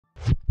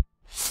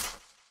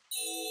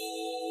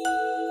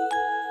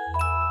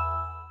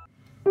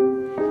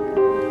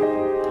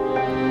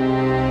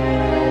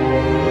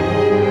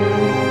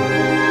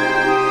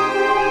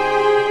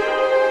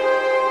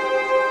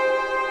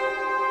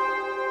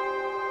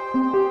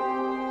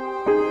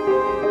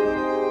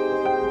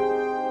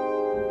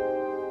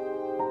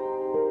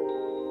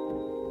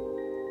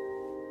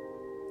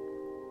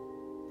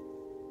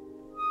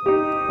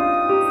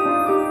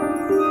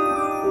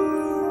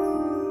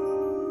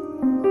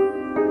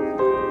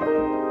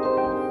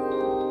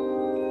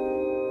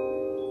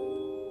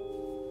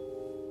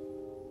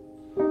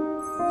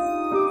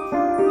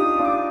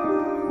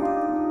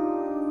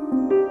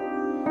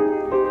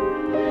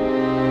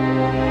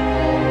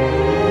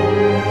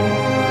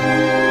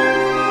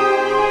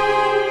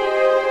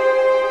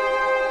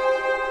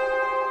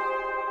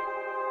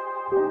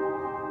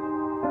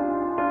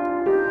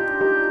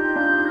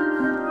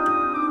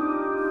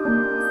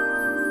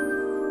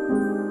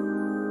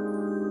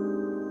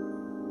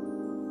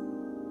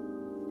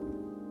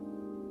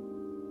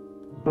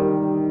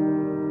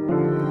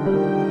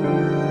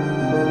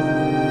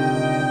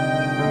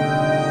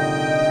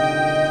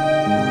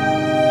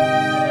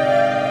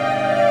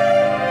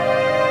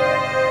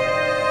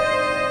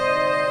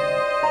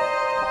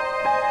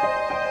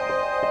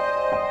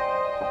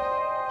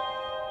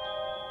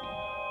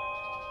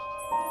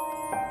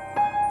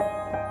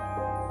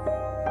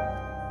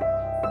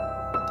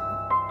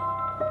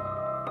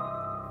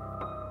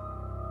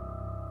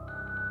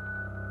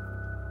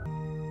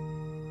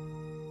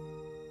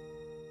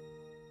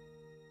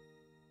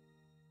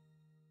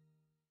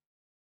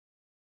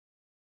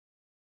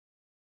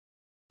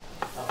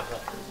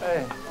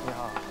哎，你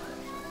好。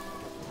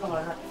郑老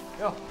师，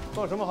哟，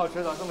做什么好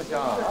吃的？这么香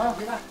啊！啊，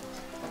你看。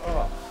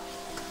哦，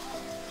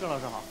郑老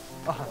师好。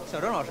啊，小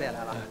郑老师也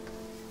来了。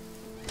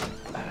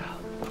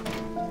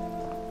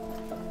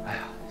哎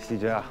呀，喜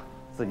鹊啊，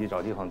自己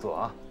找地方坐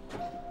啊。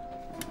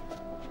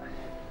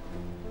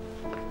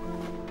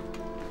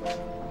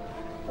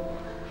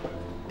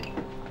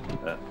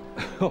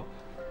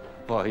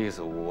不好意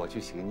思，我去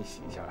给你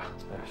洗一下啊。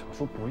哎，小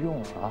叔不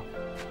用了啊。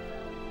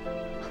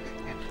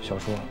小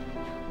叔。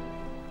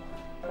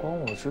 光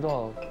我知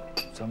道，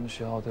咱们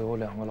学校得有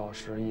2个老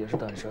师也是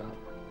单身，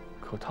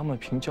可他们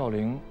凭教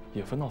龄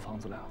也分到房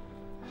子了呀。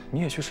你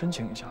也去申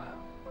请一下呀。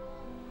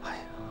哎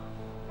呀，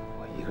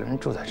我一个人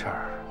住在这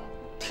儿，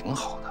挺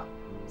好的。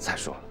再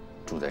说了，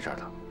住在这儿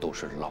的都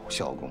是老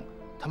校工，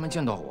他们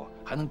见到我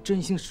还能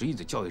真心实意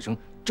地叫一声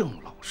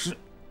郑老师，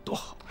多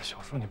好！小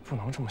叔，你不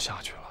能这么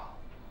下去了。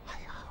哎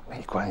呀，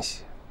没关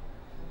系。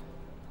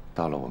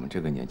到了我们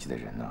这个年纪的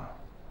人呢，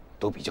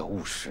都比较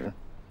务实。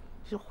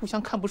 就互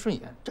相看不顺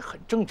眼，这很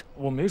正常。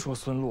我没说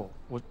孙路，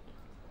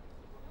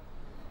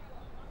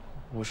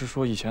我是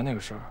说以前那个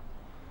事儿。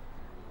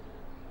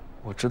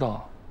我知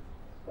道，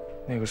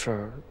那个事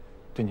儿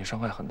对你伤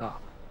害很大，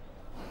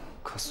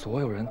可所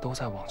有人都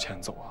在往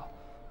前走啊。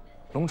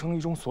龙城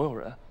一中所有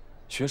人，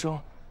学生、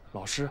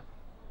老师，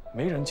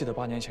没人记得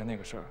8年前那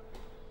个事儿，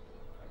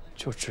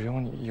就只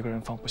有你一个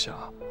人放不下，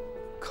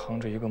扛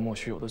着一个莫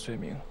须有的罪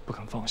名不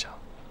肯放下。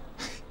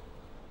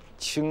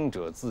清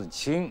者自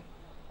清。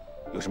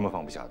 有什么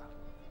放不下的？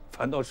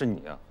反倒是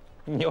你啊！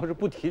你要是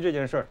不提这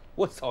件事儿，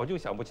我早就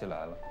想不起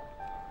来了。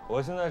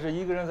我现在是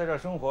一个人在这儿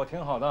生活，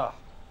挺好的，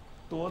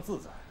多自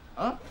在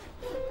啊！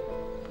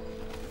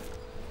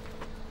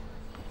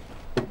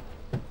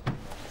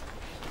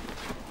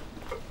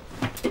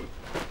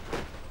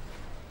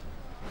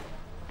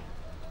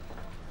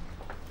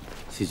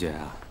希姐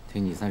啊，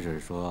听你三婶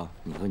说，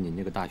你和你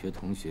那个大学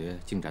同学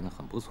进展得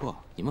很不错，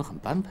你们很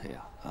般配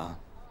啊！啊，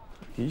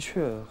的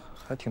确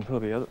还挺特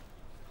别的。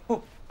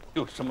哦。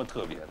 有什么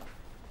特别的？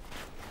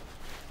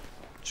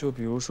就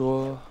比如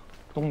说，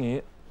东霓，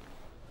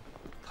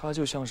她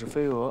就像是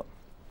飞蛾，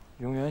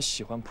永远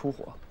喜欢扑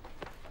火。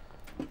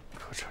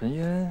可陈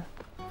嫣，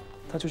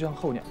她就像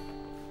候鸟，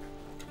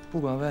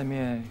不管外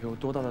面有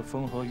多大的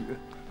风和雨，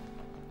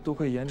都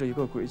会沿着一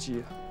个轨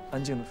迹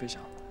安静地飞翔。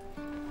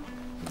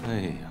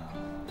哎呀，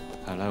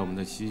看来我们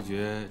的西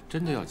决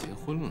真的要结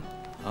婚了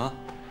啊！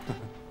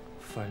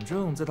反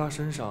正在她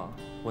身上，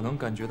我能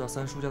感觉到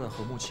三叔家的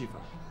和睦气氛。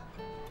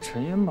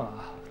 陈嫣吧，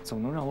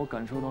总能让我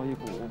感受到一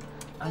股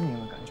安宁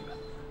的感觉。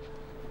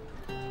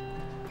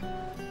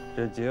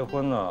这结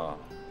婚呢，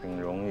挺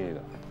容易的。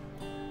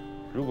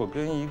如果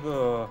跟一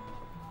个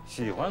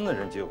喜欢的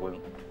人结婚，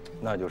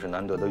那就是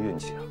难得的运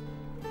气啊！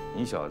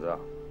你小子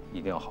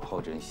一定要好好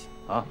珍惜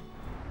啊！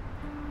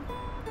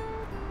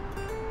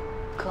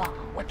哥，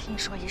我听你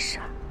说一事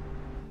儿。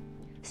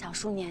小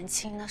叔年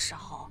轻的时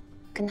候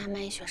跟他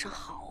们一学生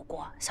好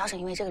过，小沈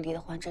因为这个离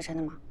的婚，这真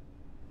的吗？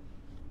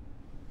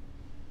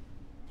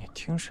 你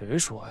听谁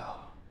说呀？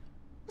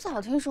我早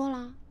听说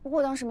了，不过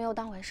我当时没有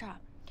当回事儿。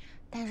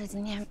但是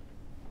今天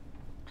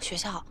学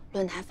校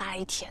论坛发了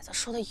一帖子，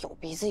说的有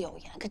鼻子有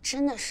眼，可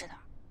真的是的。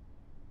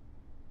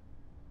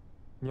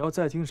你要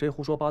再听谁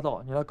胡说八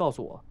道，你来告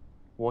诉我，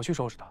我去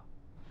收拾他。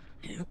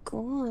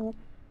哥，你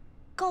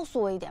告诉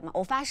我一点嘛，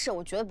我发誓，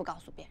我绝对不告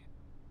诉别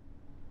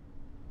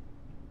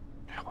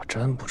人。我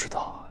真不知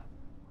道。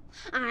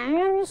哎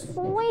呀，你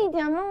说一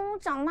点嘛！我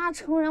长大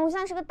成人，我现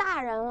在是个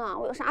大人了，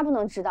我有啥不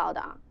能知道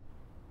的？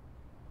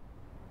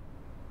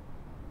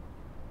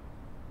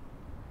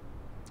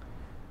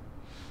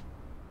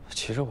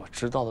 其实我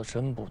知道的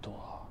真不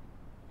多，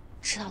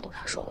知道多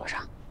少说多少。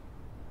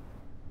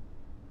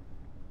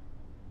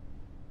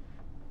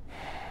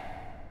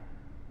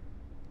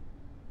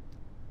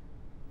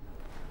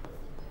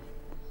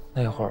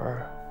那会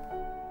儿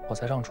我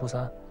才上初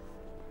3，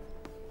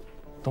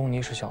东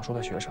霓是小叔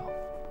的学生。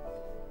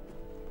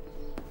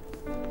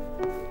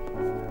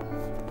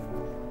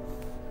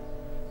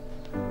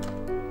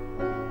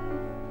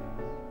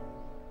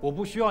我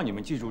不需要你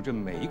们记住这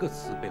每一个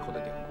词背后的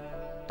典故，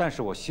但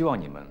是我希望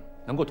你们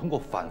能够通过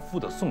反复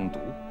的诵读，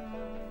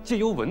借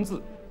由文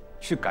字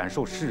去感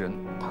受诗人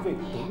他最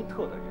独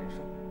特的人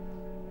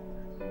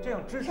生，这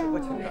样知识和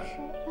情感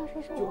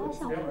就会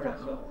自然而然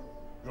的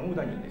融入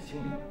在你们的心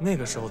里。那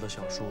个时候的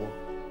小叔，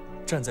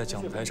站在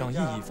讲台上熠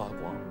熠发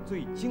光，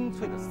最精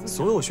粹的思想，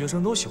所有学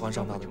生都喜欢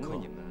上他的课，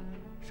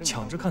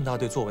抢着看他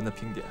对作文的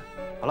评点。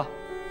好了，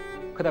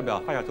课代表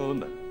发下作文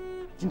本，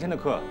今天的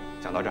课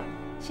讲到这儿。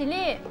起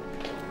立。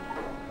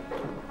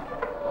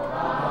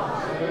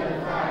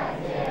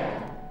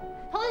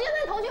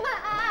同学们，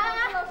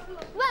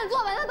问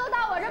作文的都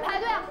到我这排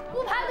队啊，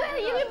不排队的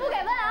一律不给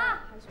问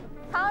啊。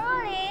唐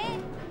若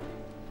琳，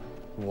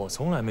我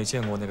从来没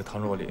见过那个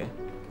唐若琳，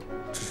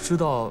只知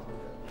道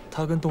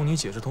她跟东霓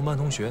姐是同班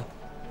同学。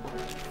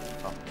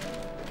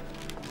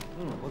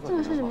这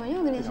个是什么？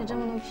又给你写这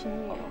么多评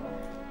语，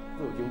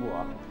各有进步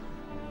啊！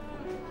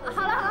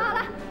好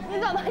了，你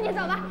走吧，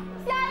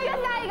下一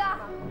个，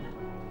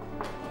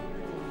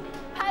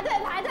排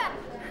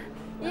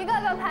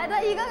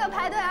队，一个个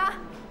排队啊！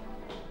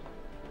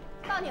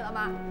到你了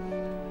吗？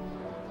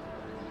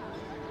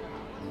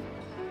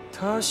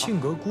他性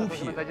格孤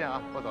僻，再见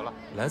啊，我走了。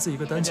来自一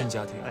个单亲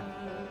家庭，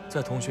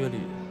在同学里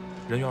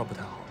人缘不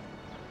太好。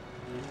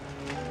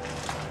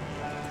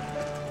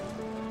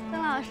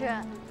曾老师，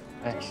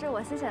这是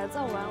我新写的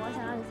作文，我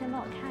想让你先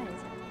帮我看一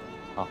下。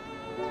好，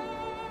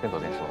边走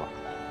边说吧。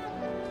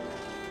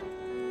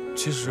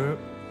其实，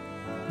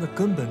那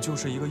根本就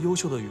是一个优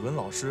秀的语文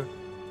老师，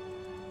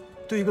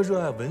对一个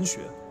热爱文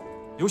学、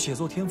有写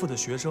作天赋的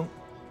学生，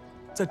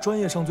在专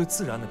业上最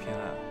自然的偏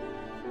爱。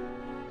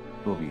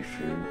落笔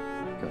时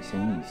要先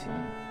逆行，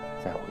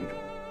再回转。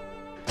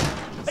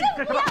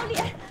真不要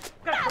脸！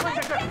大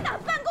白天的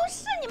办公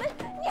室，你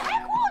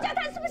还护着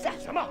他是不是？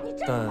什么？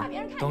但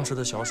当时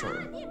的小婶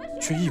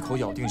儿却一口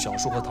咬定小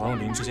叔和唐若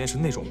琳之间是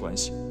那种关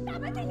系。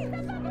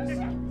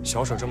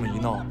小婶这么一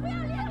闹，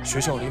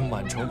学校里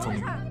满城风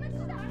雨，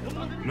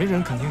没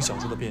人肯听小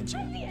叔的辩解，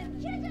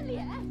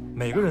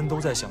每个人都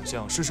在想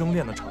象师生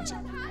恋的场景，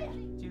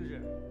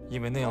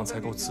因为那样才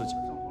够刺激。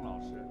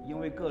因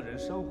为个人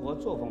生活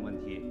作风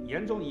问题，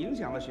严重影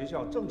响了学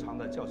校正常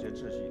的教学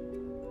秩序，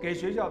给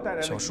学校带来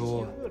了小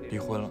叔离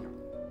婚了，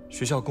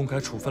学校公开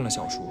处分了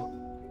小叔，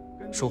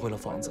收回了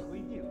房子，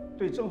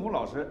对郑红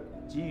老师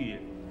给予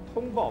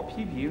通报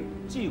批评、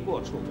记过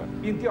处分，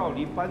并调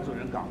离班主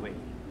任岗位，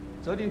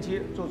责令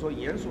其做出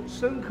严肃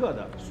深刻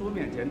的书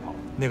面检讨。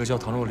那个叫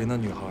唐若琳的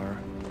女孩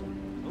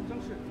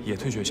也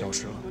退学消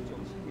失了。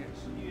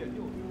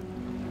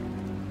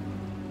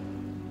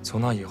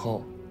从那以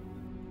后，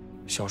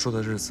小叔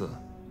的日子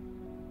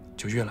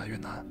就越来越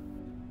难。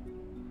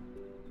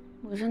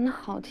我真的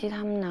好替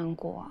他们难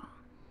过啊！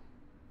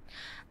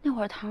那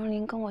会儿唐若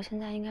琳跟我现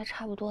在应该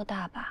差不多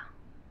大吧？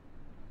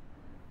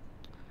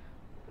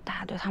大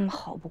家对他们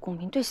好不公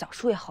平，对小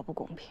叔也好不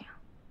公平。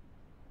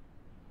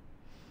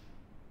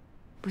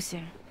不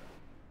行，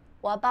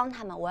我要帮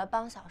他们，我要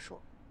帮小叔。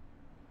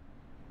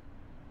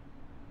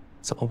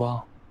怎么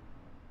帮？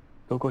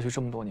都过去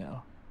这么多年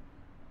了。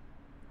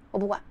我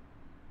不管，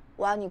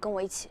我要你跟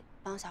我一起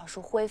帮小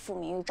叔恢复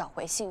名誉，找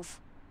回幸福。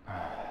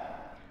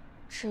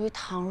至于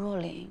唐若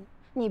琳，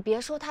你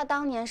别说她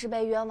当年是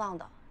被冤枉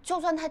的，就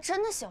算她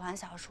真的喜欢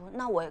小叔，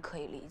那我也可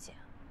以理解。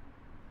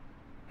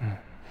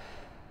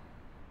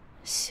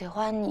喜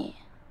欢你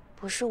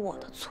不是我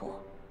的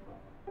错，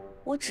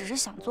我只是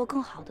想做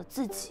更好的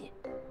自己，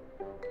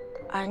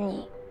而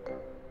你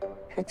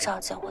是召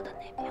见我的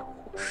那边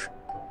护士。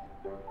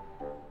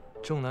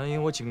郑南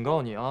音，我警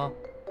告你啊，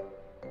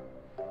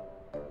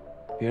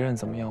别人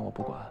怎么样我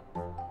不管，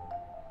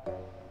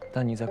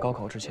但你在高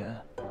考之前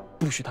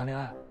不许谈恋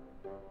爱，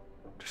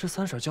这是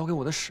三婶交给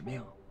我的使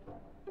命。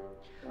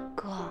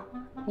哥，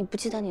你不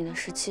记得你的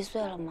17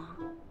岁了吗？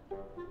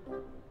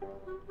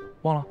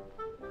忘了。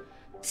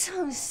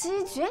郑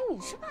西决，你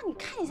知道？你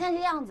看你现在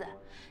这样子，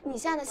你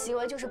现在的行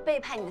为就是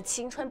背叛你的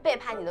青春，背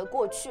叛你的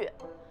过去。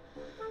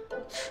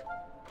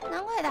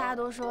难怪大家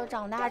都说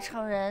长大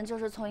成人就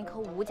是从一颗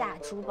无价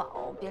珠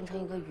宝变成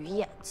一个鱼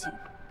眼睛。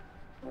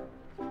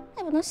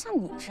那不能像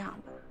你这样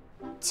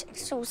吧，简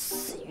直就是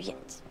死鱼眼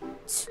睛。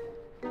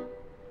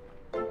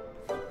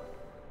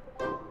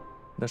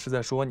那是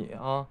在说你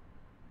啊，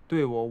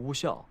对我无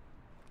效。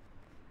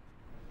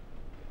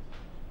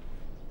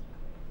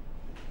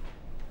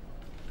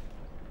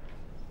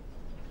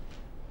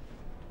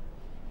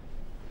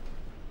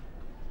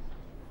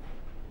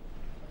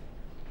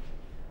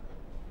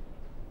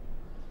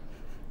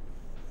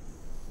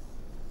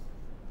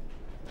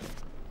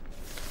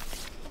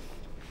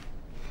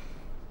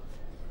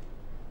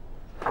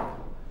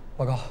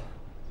报告，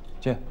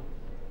进。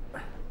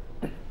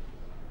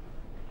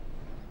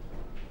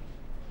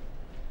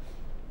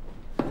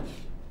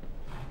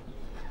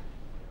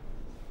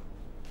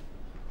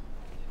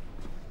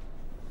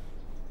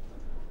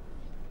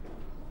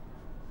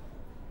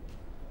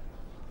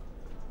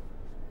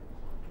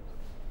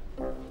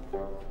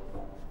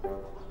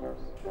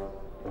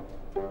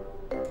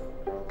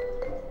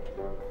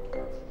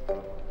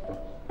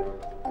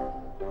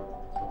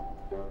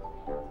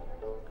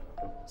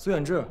苏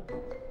远志，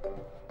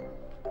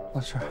老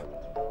师，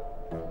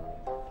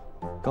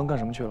刚干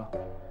什么去了？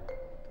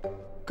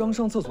刚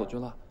上厕所去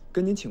了，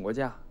跟您请过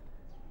假。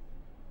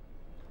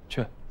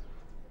去，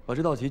把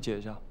这道题解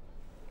一下。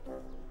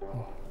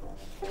哦。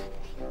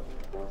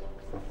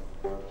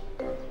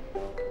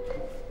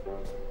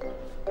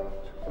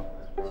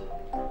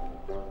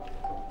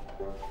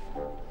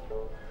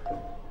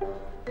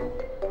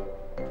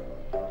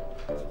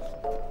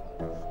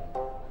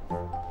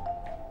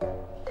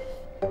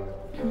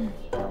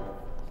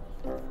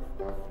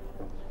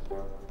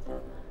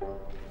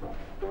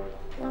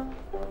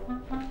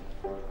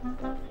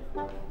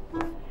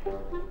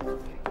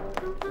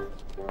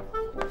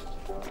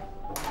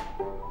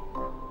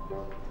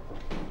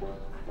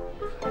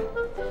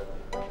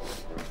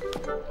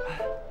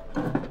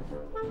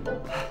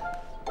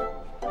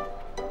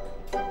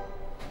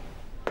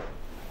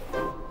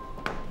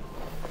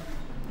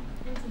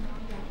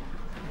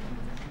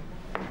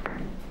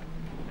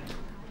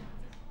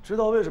知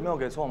道为什么要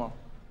给错吗？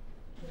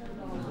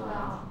不知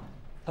道。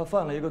他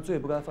犯了一个最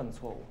不该犯的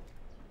错误，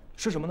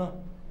是什么呢？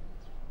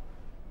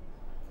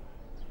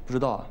不知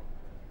道啊。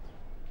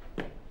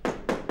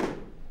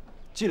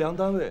计量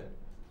单位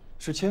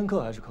是千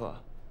克还是克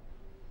啊？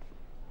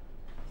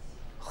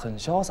很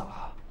潇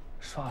洒，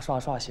刷刷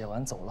刷写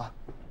完走了，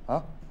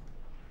啊？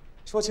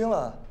说轻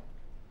了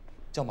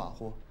叫马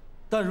虎，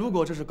但如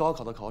果这是高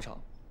考的考场，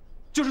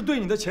就是对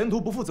你的前途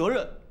不负责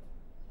任，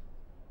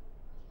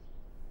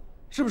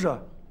是不是？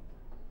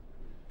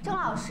郑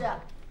老师，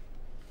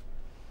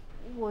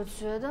我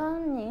觉得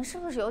您是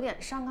不是有点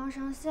上纲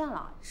上线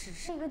了？只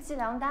是一个计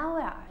量单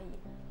位而已，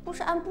不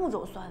是按步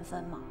骤算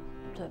分吗？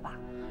对吧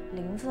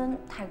？0分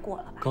太过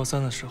了吧？高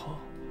3的时候，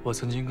我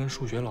曾经跟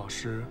数学老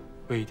师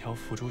为一条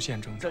辅助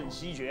线争吵。郑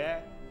西决，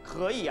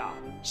可以啊！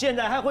现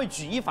在还会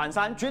举一反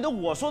三，觉得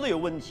我说的有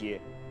问题，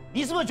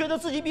你是不是觉得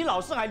自己比老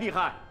师还厉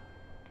害？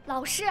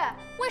老师，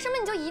为什么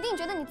你就一定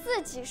觉得你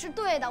自己是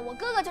对的，我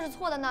哥哥就是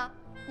错的呢？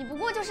你不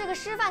过就是个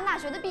师范大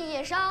学的毕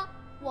业生。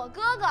我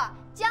哥哥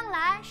将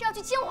来是要去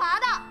清华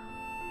的。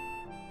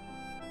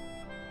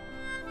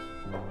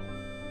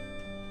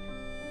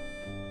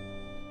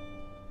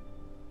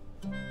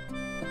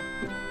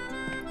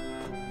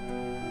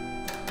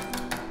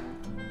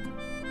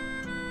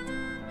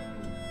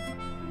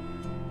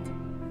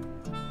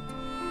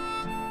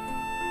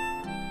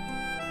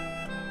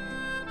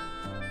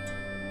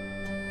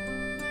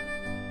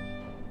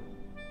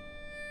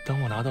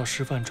当我拿到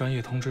师范专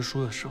业通知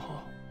书的时候，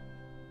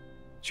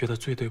觉得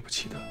最对不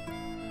起的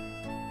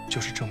就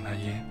是郑南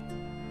音。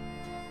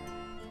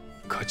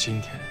可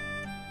今天，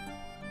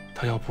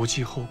他要不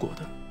计后果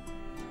的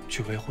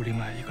去维护另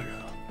外一个人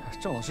了。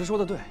郑老师说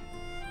的对，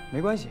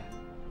没关系，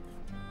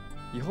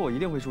以后我一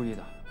定会注意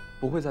的，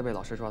不会再被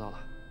老师抓到了。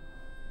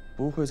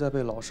不会再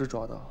被老师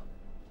抓到。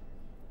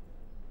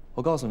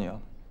我告诉你啊，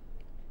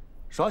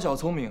耍小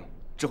聪明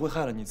只会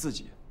害了你自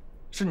己，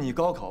是你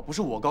高考，不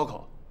是我高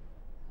考。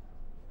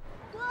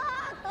哥，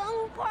等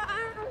会儿。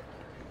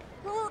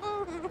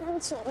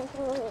求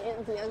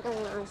你别跟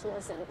妈说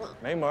行吗？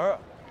没门儿！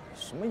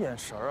什么眼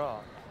神啊？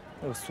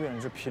那个苏远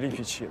志痞里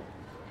痞气的。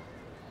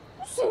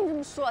不许你这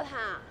么说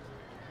他。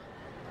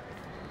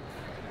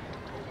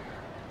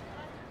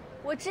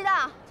我知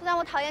道，就像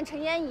我讨厌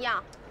陈嫣一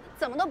样，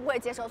怎么都不会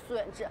接受苏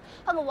远志。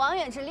他跟王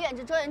远志、李远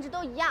志、周远志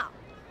都一样。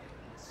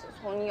自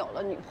从你有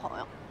了女朋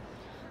友，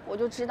我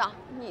就知道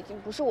你已经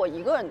不是我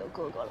一个人的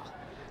哥哥了。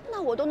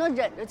那我都能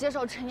忍着接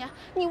受陈嫣，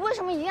你为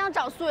什么一定要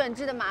找苏远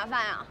志的麻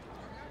烦啊？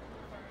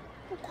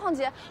况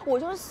且我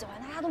就是喜欢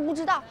他，他都不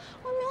知道，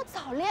我没有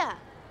早恋，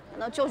难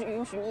道就是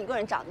允许你一个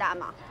人长大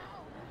吗？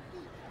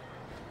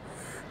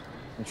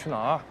你去哪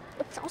儿？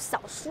我找小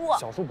叔。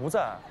小叔不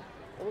在。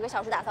我就给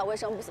小叔打扫卫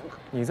生不行吗？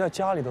你在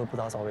家里都不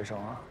打扫卫生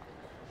啊？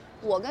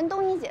我跟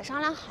东妮姐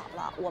商量好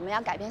了，我们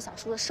要改变小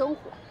叔的生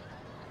活。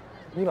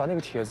你把那个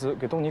帖子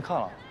给东妮看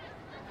了？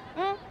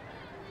嗯。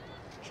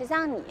谁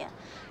像你，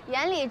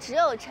眼里只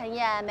有陈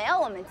嫣，没有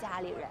我们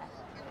家里人。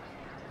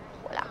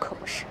我俩可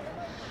不是。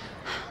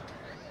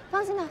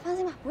放心吧，放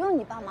心吧，不用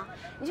你帮忙，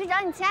你去找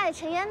你亲爱的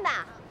陈嫣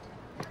吧。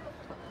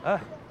哎，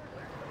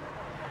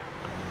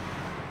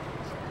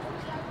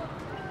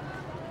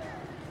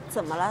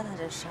怎么了？他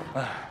这是？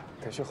哎，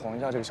得去哄一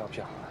下这个小屁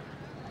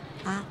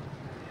孩。啊，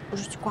不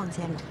是去逛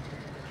街吗？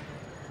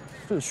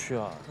是去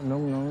啊，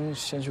能不能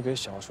先去给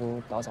小叔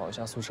打扫一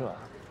下宿舍啊？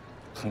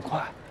很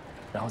快，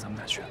然后咱们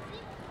再去。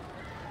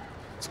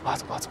走吧，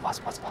走吧，走吧，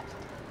走吧，走吧。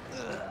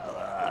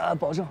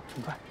保证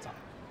很快，走。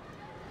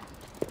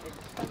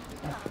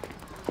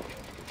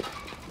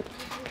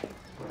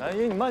南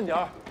音，你慢点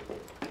儿。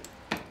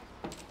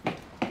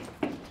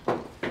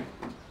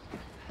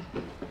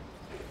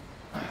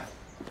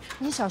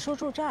你小叔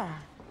住这儿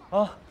啊？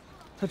啊，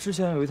他之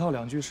前有一套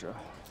2居室，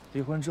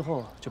离婚之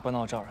后就搬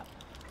到这儿了，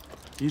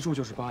一住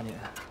就是8年。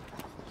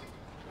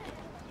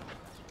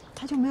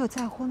他就没有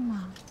再婚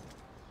吗？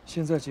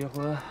现在结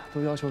婚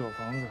都要求有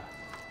房子，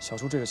小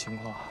叔这个情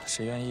况，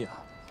谁愿意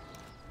啊？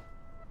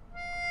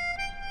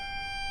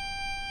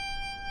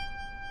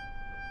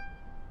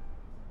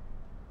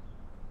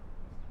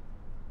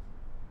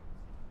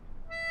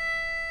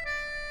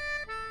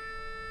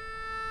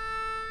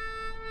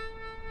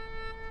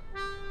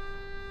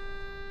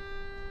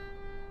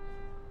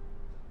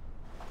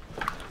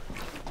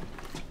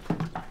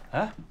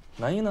哎，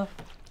南一呢？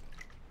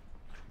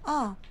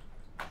哦，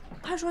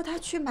他说他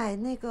去买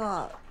那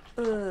个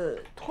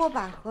拖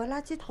把和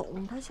垃圾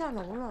桶，他下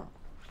楼了。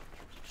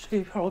这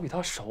一片我比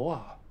他熟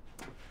啊。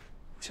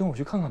行，我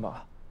去看看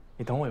吧。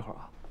你等我一会儿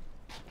啊。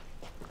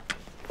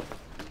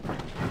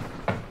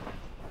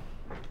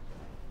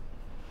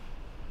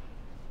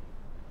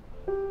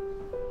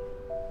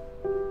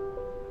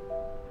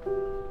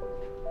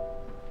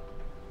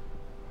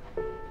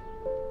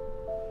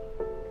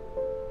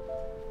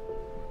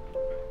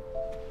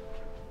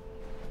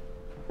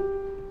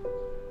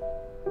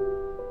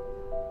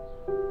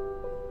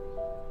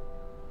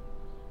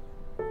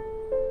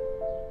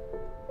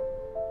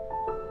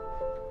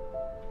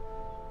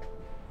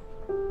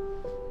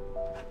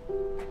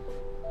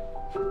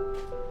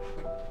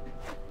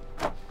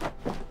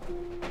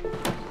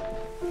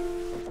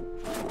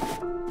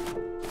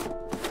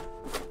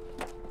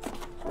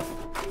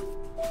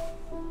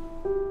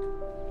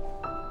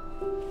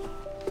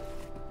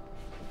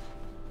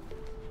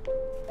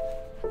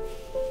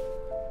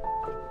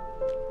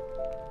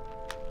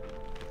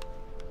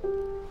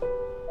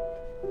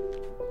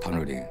唐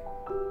若琳，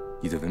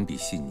你的文笔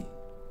细腻、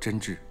真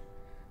挚，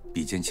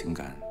笔尖情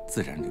感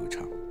自然流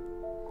畅。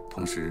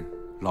同时，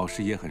老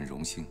师也很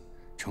荣幸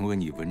成为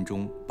你文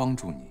中帮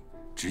助你、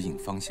指引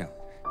方向、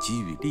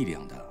给予力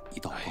量的一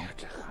道光。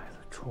这孩子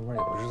出门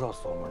也不知道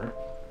锁门。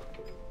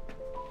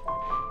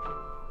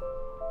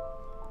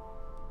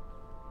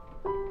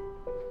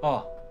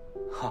哦，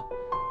哈，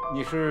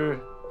你是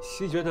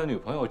西决的女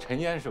朋友陈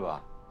嫣是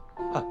吧？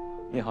哈，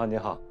你好，你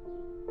好。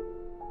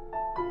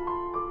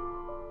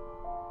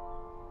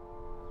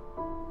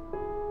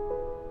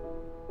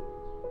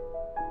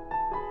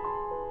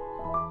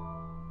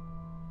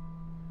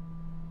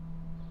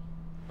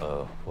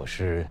我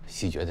是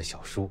西决的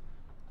小叔，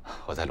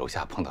我在楼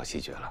下碰到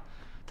西决了，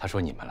他说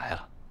你们来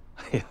了。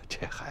哎呀，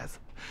这孩子，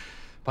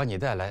把你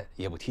带来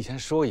也不提前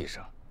说一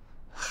声，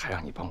还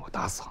让你帮我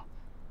打扫。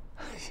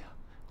哎呀，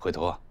回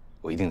头啊，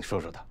我一定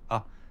说说他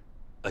啊。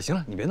行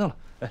了，你别弄了，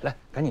来，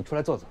赶紧出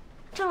来坐坐。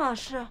郑老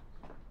师，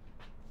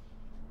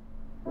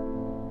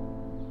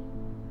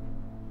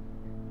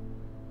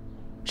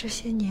这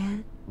些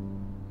年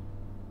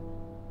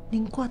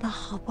您过得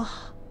好不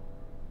好？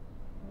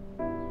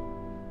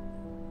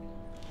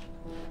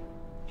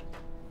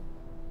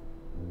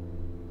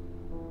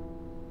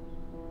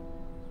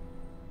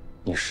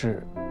你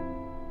是？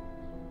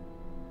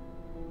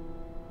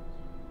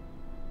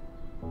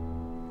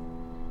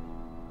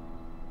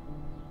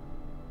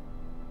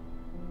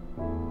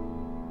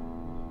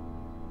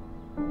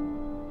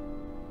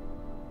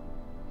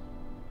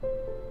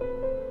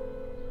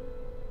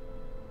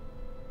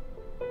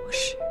我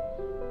是。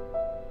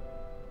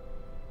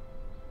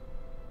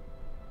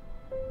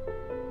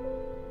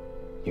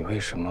你为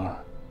什么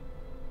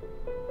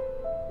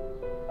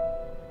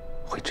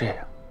会这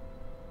样？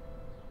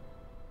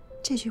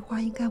这句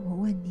话应该我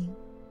问您，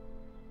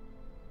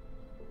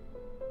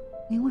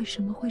您为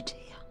什么会这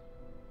样？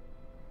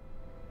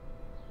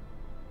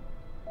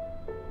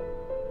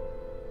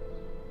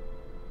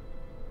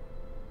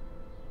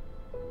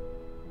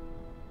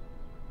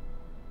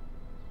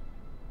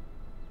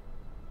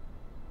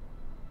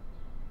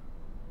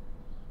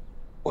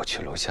我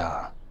去楼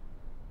下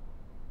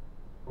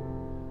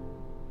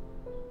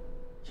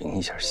迎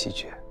一下西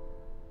决。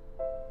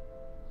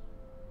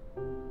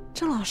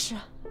郑老师。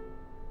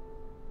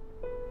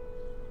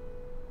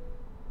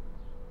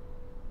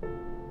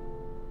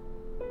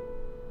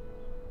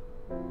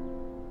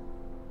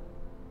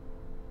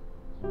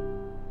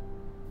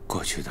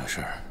过去的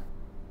事儿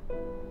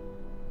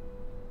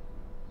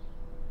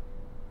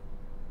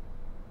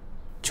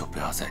就不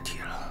要再提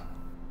了。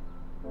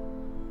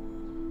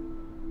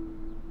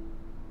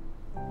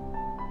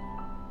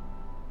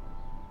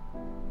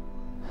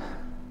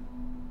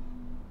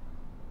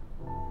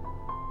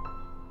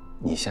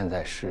你现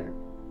在是？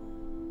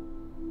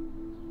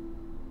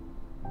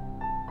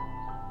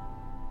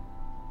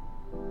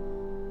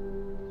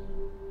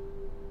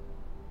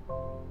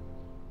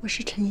我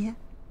是陈嫣。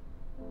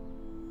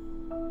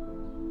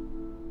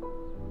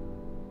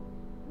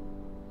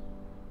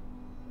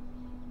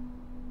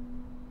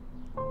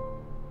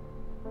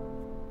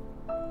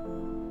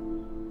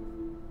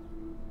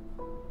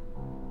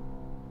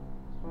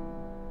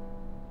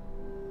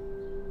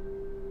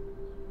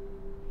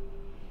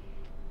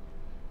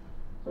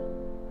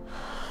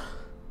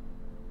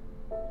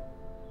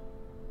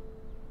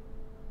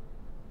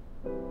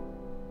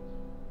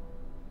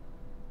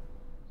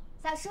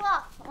小叔，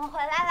我们回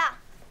来了。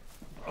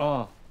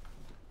哦，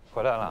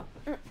回来了。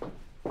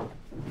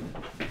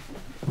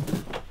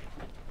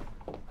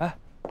哎，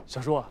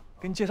小叔，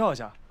给你介绍一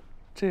下，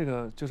这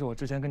个就是我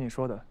之前跟你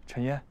说的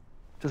陈嫣，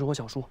这是我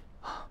小叔。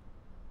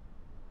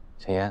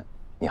陈嫣，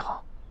你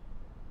好。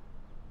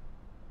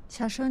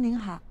小叔您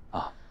好。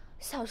啊，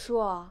小叔，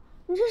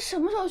你这什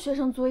么时候学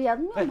成作业？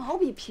你有毛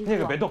笔批注？那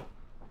个别动，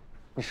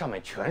你上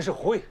面全是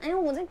灰。哎呀，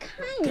我再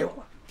看一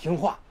会儿。听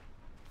话。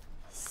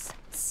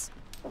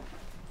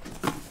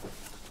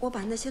我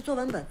把那些作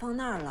文本放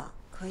那儿了，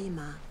可以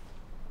吗？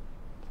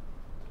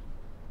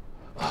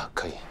啊，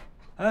可以。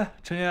哎，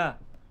陈嫣，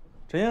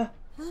陈嫣，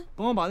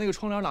帮我把那个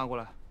窗帘拿过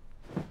来。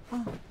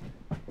哦。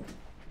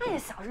哎呀，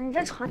小叔，你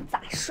这床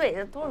咋睡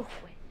的？都是灰。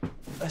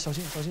哎，小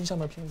心小心下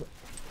面瓶子。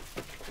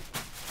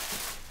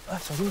哎，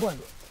小心罐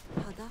子。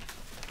好的。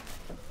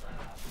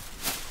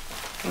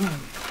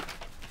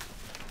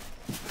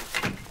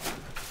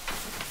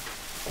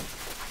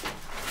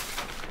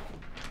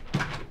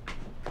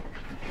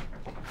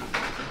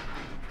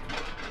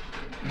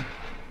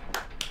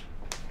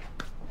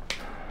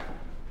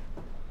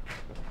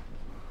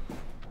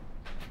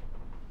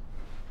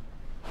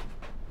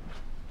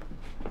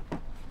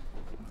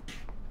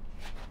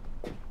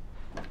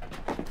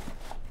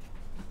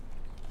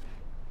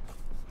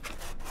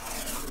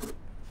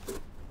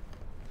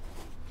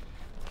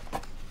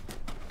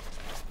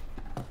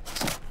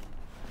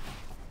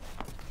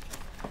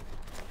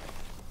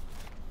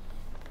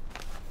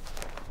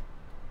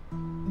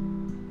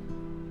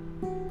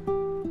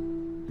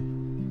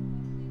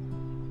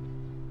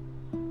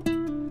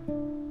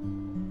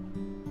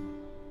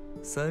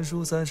三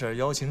叔三婶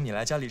邀请你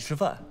来家里吃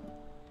饭，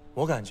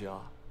我感觉啊，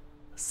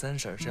三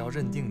婶是要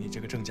认定你这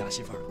个郑家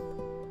媳妇儿了。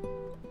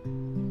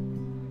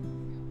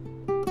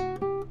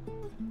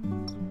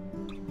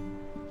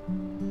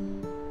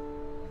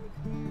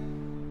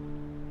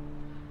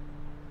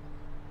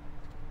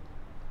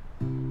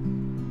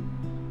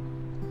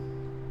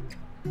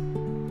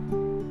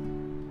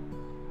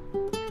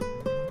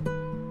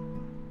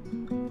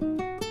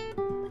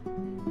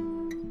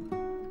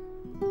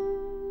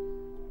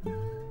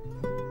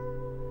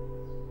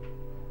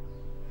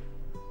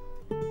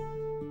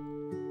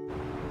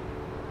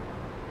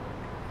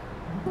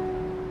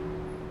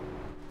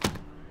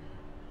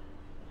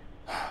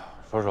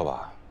说说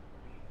吧，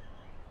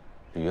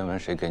这原文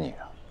谁给你的？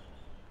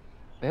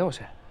没有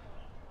谁，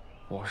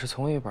我是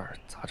从一本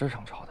杂志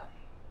上抄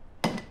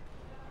的。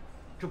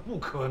这不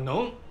可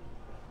能！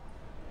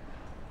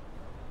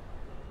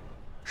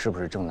是不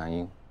是郑南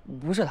英？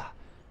不是他。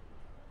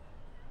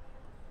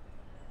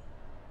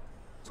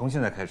从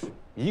现在开始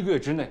，1个月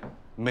之内，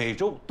每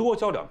周多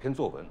交2篇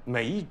作文，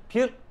每一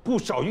篇不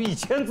少于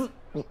1000字。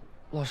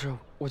老师，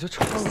我就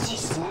抄不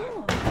起了。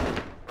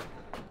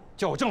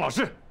叫我郑老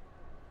师。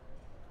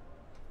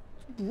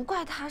不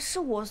怪他，是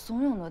我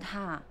怂恿的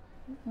他。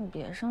你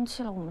别生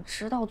气了，我们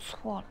知道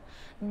错了。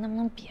你能不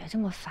能别这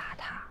么罚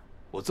他？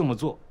我这么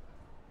做，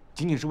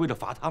仅仅是为了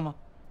罚他吗？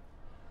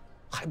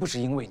还不是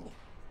因为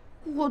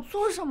你。我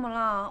做什么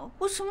了？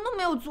我什么都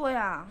没有做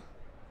呀。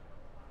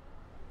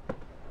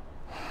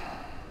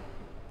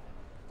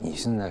你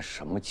现在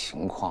什么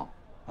情况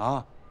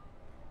啊？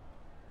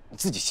你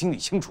自己心里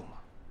清楚吗？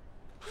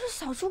不是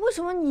小叔，为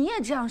什么你也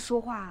这样说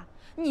话？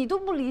你都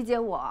不理解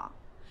我。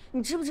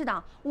你知不知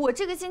道，我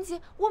这个星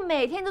期我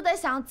每天都在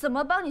想怎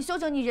么帮你修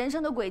整你人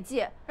生的轨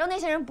迹，让那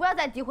些人不要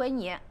再诋毁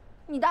你。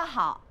你倒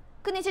好，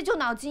跟那些旧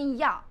脑筋一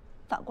样，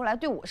反过来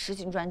对我实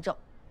行专政。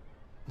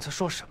你在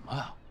说什么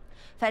啊？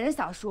反正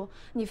小叔，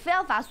你非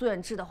要罚苏远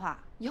志的话，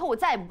以后我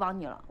再也不帮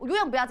你了，我永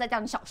远不要再叫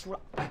你小叔了。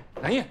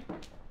南叶，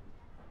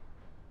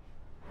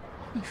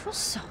你说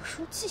小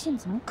叔记性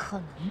怎么可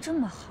能这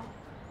么好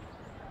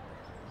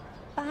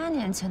？8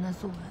年前的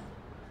作文，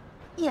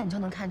一眼就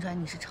能看出来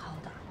你是抄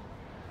的。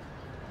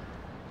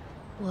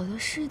我的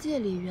世界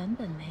里原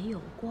本没有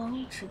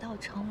光，直到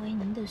成为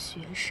您的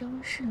学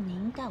生，是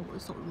您带我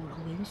走入了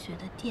文学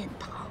的殿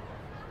堂，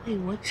为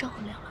我照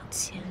亮了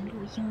前路。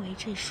因为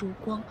这束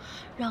光，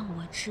让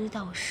我知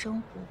道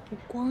生活不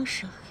光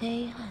是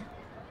黑暗。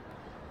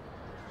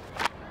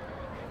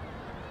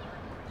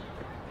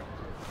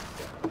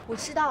我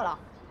知道了，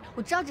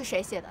我知道这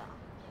谁写的。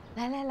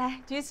来来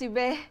来，举起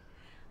杯，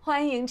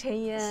欢迎陈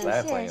嫣。谢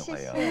谢谢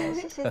谢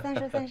谢谢三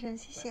叔三婶，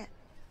谢谢。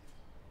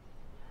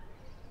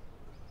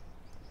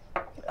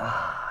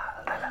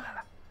啊，来来来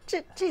来，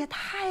这也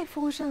太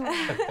丰盛了。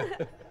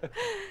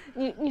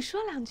你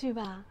说2句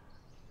吧。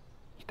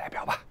你代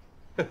表吧。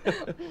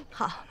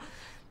好，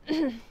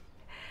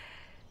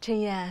陈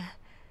嫣，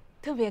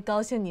特别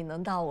高兴你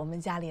能到我们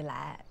家里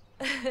来。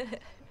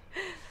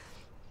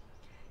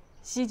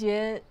西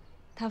决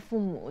他父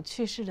母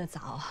去世的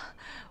早，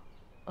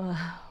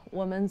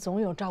我们总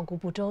有照顾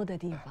不周的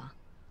地方。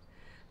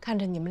看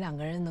着你们2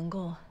个人能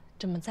够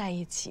这么在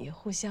一起，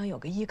互相有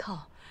个依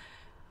靠。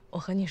我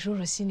和你叔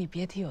叔心里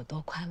别提有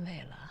多宽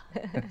慰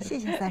了。谢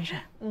谢三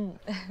婶。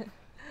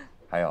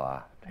还有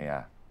啊，陈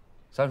嫣，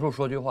三叔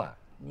说句话，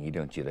你一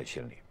定记在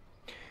心里。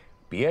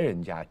别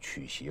人家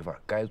娶媳妇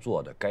儿该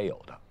做的该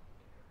有的，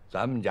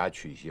咱们家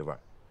娶媳妇儿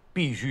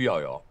必须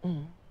要有。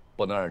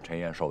不能让陈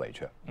嫣受委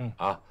屈。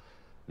啊，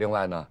另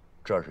外呢，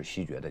这是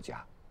西决的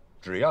家，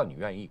只要你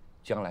愿意，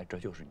将来这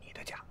就是你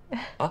的家。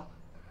啊，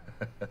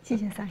谢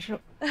谢三叔。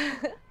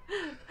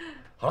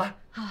好了，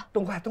好，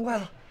动筷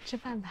子，吃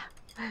饭吧。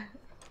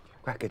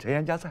快给陈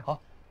嫣夹菜，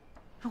好。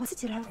我自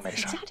己来，没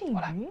事，加这个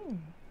鱼。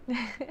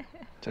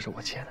这是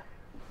我切的。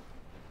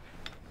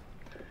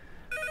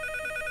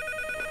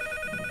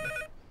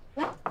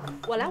来，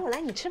我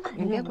来，你吃饭，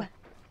你别管。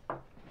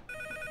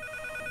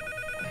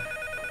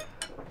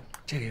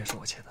这个也是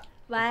我切的。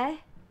喂，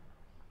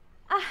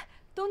啊，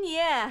东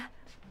霓，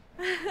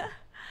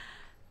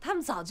他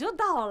们早就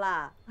到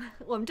了，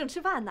我们正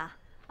吃饭呢。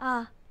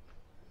啊，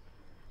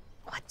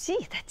我记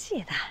得。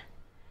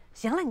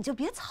行了，你就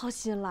别操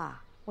心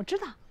了，我知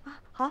道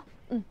啊。好，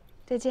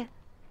再见。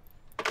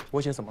我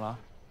姐怎么了？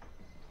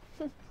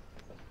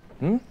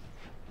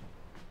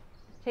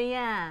陈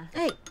嫣，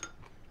哎，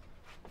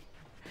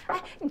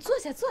你坐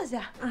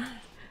下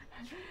啊。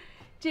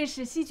这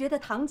是西决的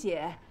堂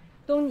姐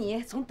东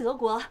霓从德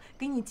国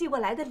给你寄过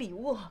来的礼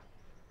物。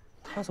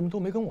她怎么都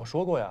没跟我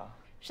说过呀？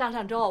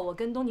上周我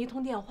跟东霓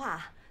通电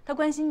话，她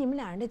关心你们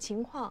俩人的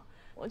情况，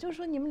我就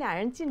说你们俩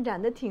人进展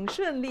的挺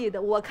顺利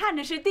的，我看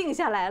着是定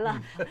下来了。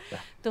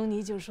东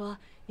霓就说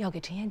要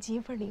给陈嫣寄一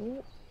份礼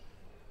物，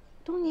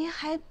东霓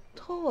还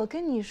托我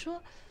跟你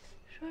说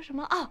什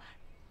么哦，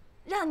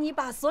让你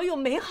把所有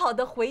美好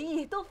的回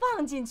忆都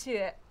放进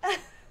去。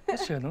我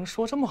姐能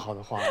说这么好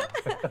的话吗？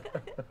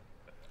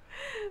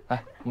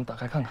来，我们打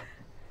开看看。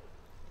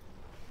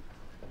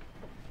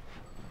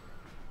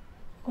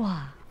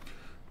哇，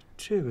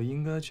这个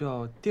应该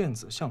叫电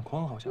子相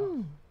框，好像。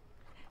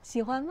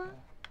喜欢吗？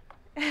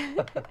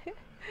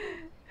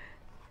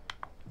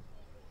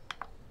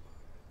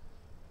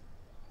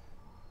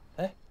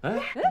哎，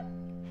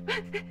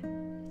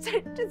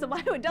这怎么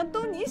还有一张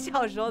东霓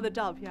小时候的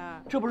照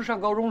片？这不是上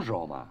高中时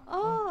候吗？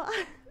哦，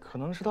可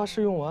能是他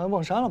试用完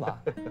忘删了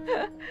吧？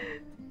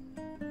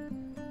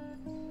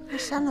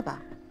删了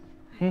吧。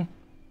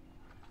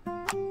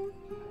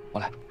我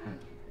来。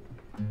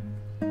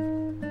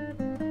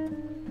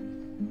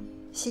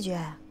西决，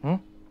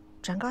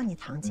转告你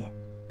堂姐，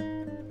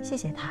谢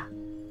谢她。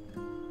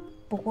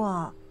不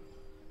过，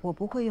我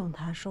不会用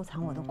它收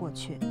藏我的过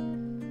去，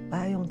我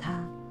要用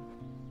它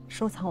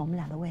收藏我们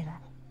俩的未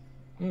来。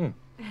对。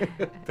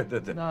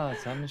那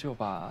咱们就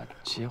把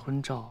结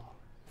婚照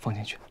放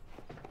进去。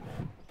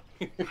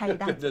拍一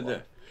大组，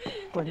对，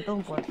滚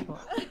动播出。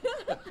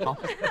好，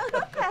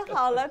太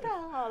好了。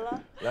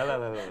来，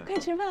快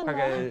吃饭吧。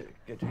快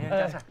给陈嫣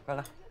夹菜，快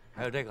来，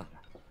还有这个，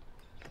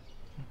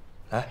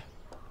来。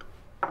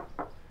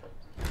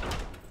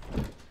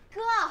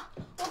哥，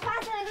我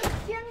发现了一个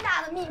天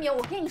大的秘密，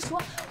我跟你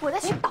说，我在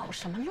去捣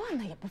什么乱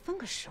呢？也不分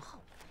个时候。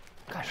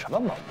干什么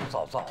毛毛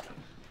躁躁的？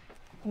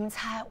你们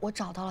猜我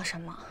找到了什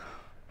么？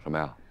什么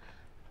呀？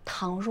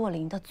唐若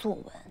琳的作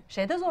文。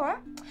谁的作文？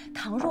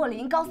唐若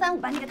琳高3，5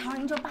班那个唐若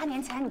琳，就8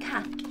年前，你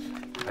看。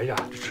哎呀，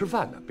吃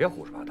饭呢，别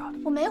胡说八道的。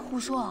我没胡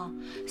说，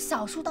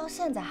小树到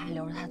现在还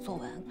留着他作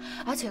文，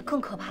而且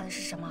更可怕的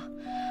是什么？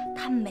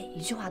他每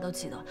一句话都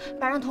记得。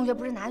班上同学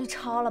不是拿去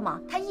抄了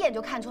吗？他一眼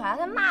就看出来了，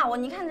他骂我，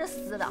你看这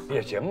撕的。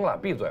也行了，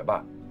闭嘴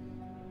吧。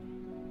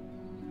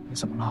你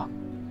怎么了？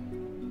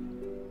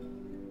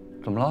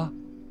怎么了？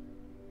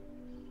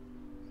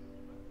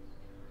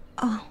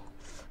啊，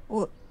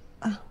我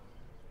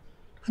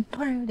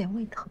突然有点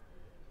胃疼。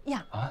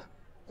呀，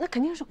那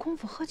肯定是空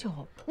腹喝酒。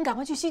你赶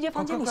快去西决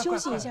房间里休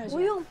息一下去。不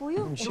用，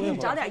我给你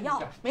找点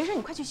药。没事，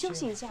你快去休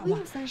息一下。不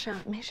用，30，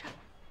没事。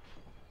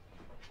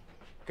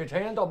给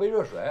陈嫣倒杯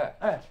热水。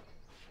哎，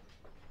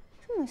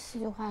这么戏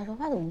剧化的说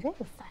话怎么这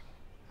个反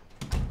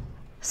应？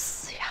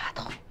死丫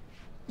头，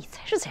你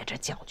才是在这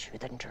搅局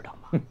的，你知道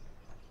吗？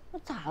我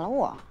咋了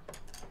我？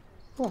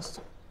饿死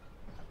了。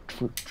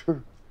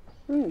吃。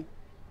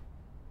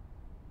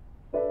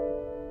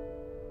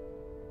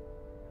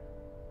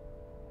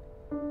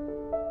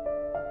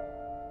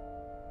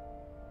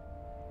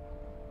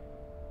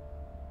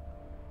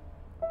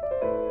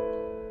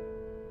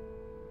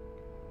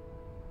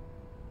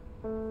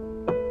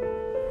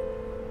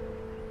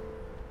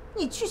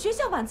你去学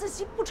校晚自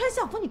习不穿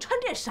校服，你穿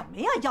这什么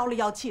呀？妖了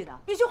妖气的，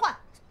必须换。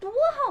多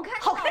好看！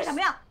好看什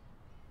么呀？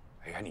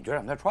哎呀，你就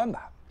让她穿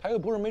吧，她又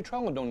不是没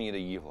穿过东尼的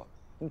衣服。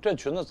你这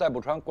裙子再不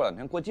穿，过2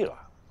天过季了。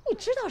你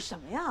知道什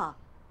么呀？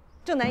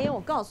郑南音，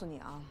我告诉你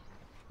啊，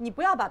你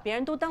不要把别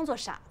人都当做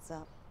傻子。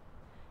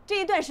这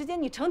一段时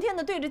间，你成天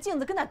的对着镜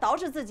子跟那捯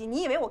饬自己，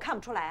你以为我看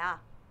不出来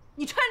啊？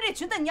你穿这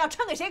裙子，你要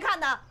穿给谁看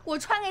呢？我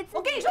穿给自己看。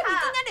我跟你说，你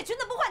今天这裙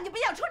子不换，你就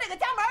别想出这个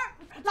家门。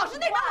老师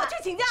那边我去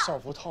请假。校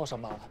服套上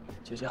吧，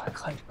姐姐还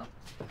看着呢。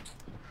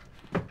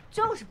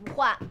就是不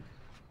换，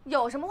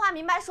有什么话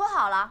明白说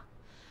好了。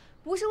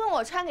不是问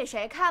我穿给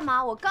谁看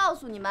吗？我告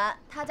诉你们，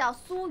他叫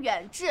苏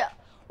远志。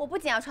我不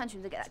仅要穿裙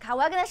子给他看，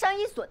我要跟他上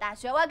一所大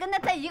学，我要跟他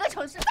在一个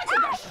城市。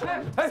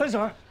哎，三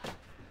婶，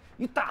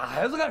你打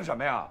孩子干什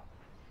么呀？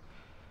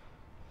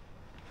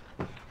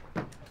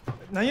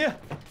南音，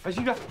哎，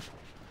西决，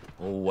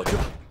我去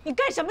吧。你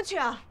干什么去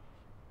啊？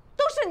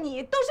都是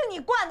你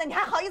惯的，你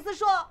还好意思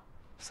说？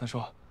三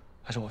叔，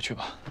还是我去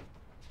吧。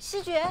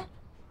西决，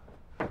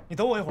你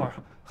等我一会儿，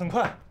很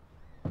快。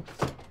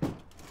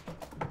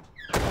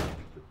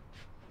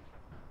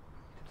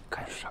看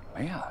干什么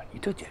呀？你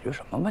这解决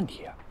什么问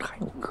题啊？这还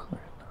有客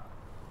人呢。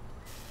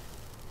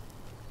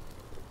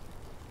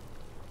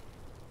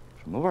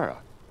什么味儿啊？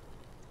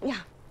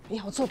呀，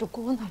要做着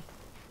锅呢。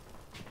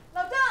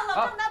老郑，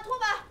拿拖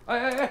把。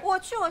哎，我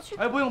去。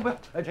哎，不用。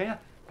哎，陈燕，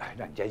哎，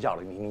让你见笑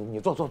了，你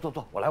坐，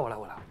我来。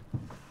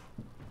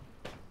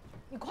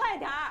你快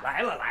点儿！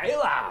来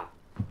了。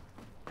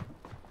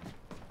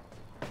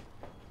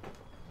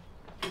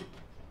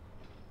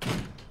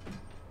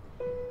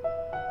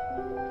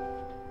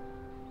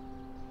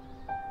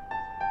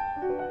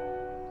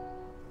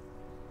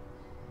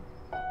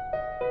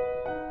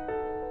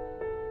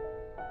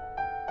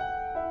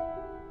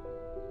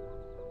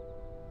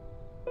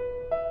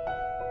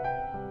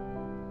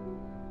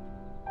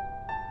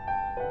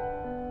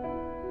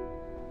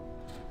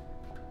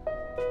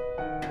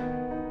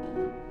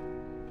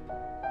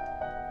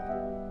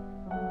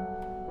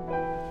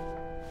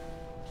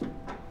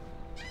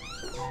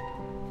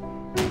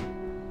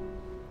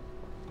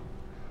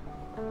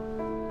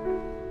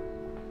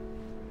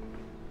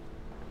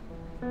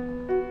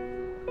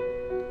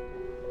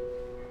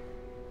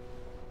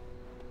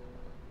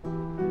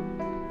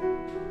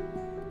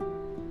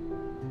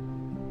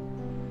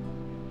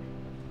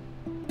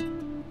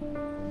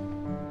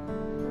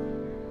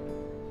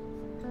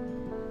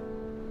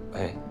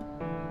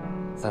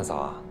三嫂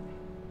啊，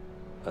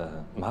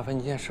麻烦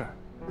一件事儿，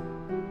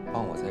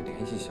帮我再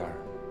联系一下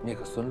那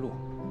个孙路。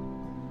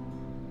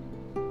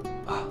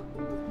啊，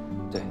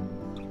对，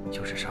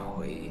就是上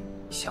回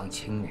相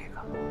亲那个。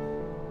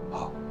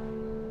好。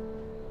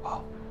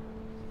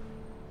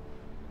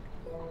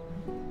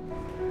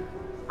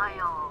哎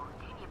呦，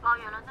听你抱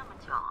怨了那么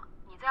久，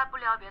你再不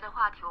聊别的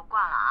话题，我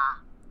挂了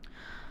啊。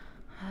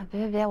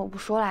别，我不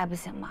说了还不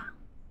行吗？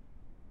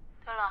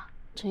对了，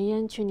陈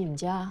嫣去你们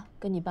家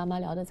跟你爸妈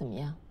聊得怎么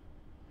样？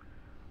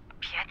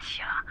别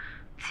提了，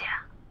姐，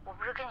我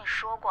不是跟你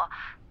说过，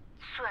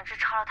苏远志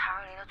抄了唐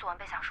若琳的作文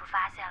被小叔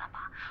发现了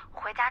吗？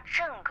回家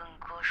正跟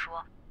哥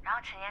说，然后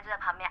陈嫣就在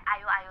旁边哎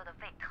呦的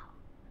胃疼，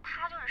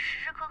他就是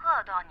时时刻刻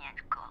的都要黏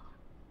着哥。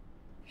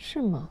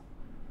是吗？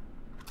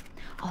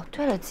哦，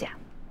对了，姐，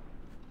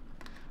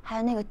还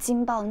有那个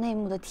惊爆内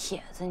幕的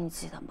帖子，你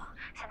记得吗？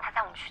现在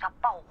在我们学校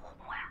爆红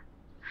哎，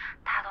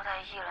大家都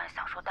在议论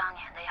小叔当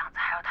年的样子，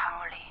还有唐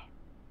若琳。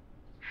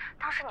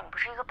当时你们不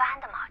是一个班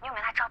的吗？你有没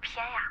有他照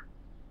片呀？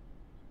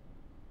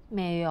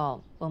没有，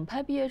我们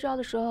拍毕业照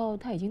的时候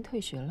他已经退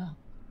学了。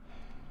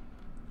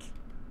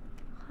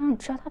好想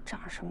知道他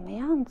长什么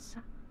样子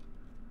啊？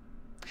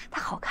他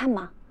好看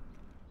吗？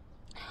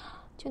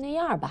就那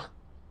样吧，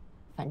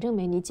反正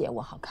没你姐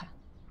我好看。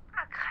那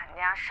肯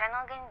定啊，谁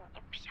能跟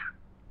你比啊？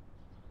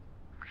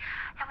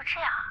要不这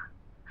样啊，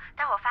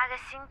待会儿发个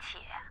新帖，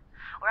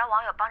我让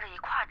网友帮着一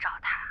块儿找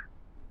他。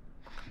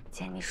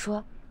姐，你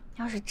说，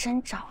要是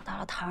真找到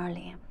了唐若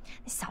琳，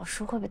那小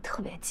叔会不会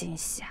特别惊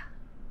喜啊？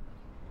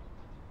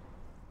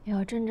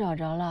要真找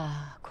着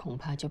了，恐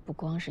怕就不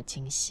光是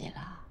惊喜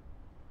了。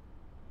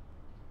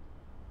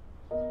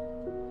姐，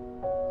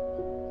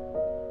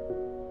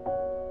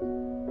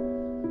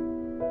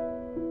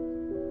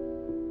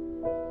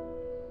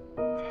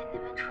你那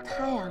边出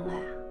太阳了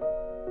呀？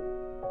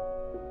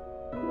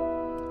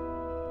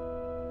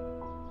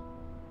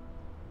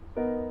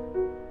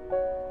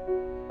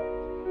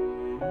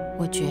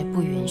我绝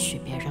不允许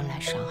别人来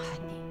伤害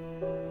你，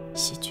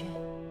喜鹊。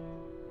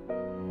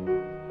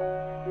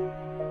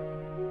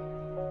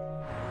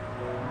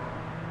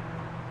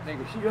那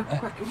个西决，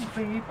快给你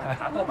分一把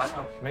大刀板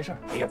上。没事。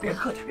哎呀，别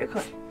客气。人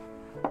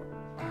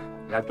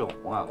家郑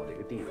红啊，我这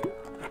个弟弟啊，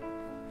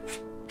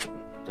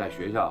在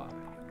学校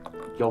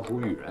教书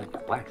育人，也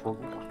不爱说话，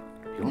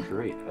平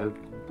时也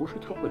不是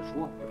特会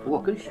说，不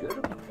过跟学生。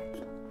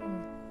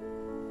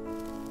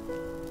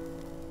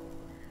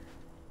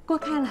锅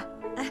开了，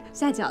哎，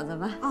下饺子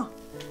吧。哦。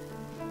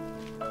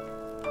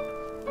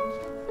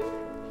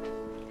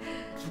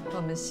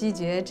我们西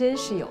决真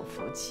是有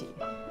福气。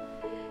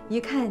一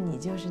看你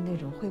就是那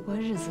种会过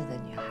日子的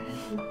女孩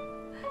子，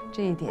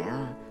这一点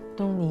啊，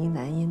东霓、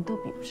南音都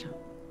比不上。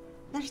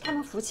那是他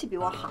们福气比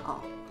我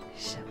好。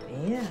什么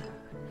呀？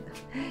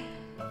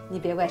你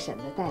别怪婶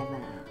子怠慢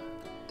啊。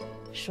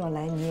说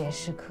来你也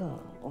是客，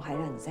我还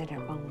让你在这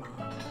儿帮忙。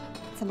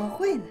怎么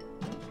会呢？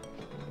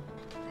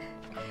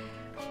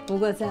不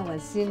过在我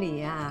心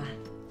里呀，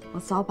我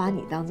早把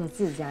你当做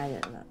自家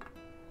人了。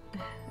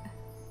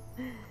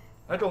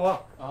哎，郑红，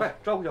快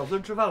招呼小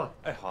孙吃饭了。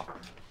哎，好。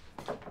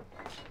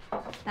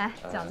来，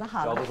饺子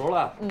好了。饺子熟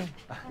了。你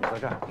坐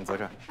这儿，你坐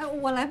这儿。哎，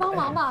我来帮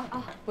忙吧。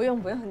啊，不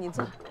用，你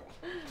坐。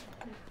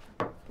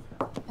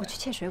我去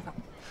切水果。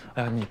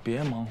哎呀，你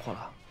别忙活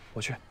了，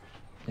我去，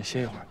你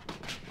歇一会儿。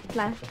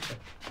来。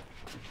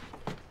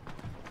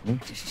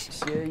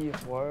歇一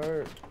会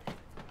儿。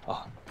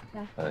啊。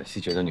来。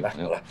西决的女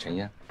朋友陈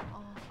嫣。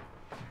哦。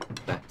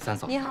来，三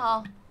嫂。你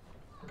好。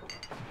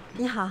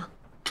你好。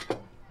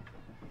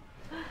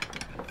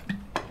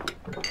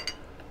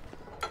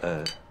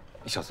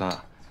小孙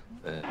啊，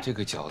这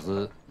个饺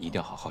子你一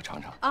定要好好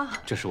尝尝啊！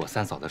这是我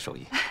三嫂的手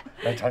艺，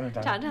来尝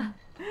尝。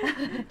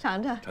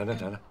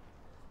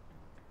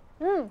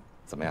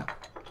怎么样？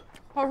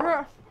好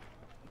吃。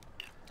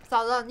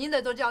嫂子，你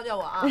得多教教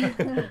我啊。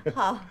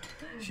好。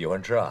喜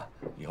欢吃啊，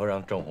以后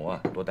让郑红啊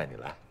多带你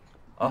来，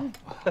啊。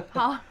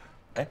好。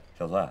哎，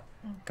小孙，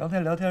刚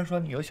才聊天说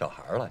你有小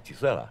孩了，几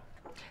岁了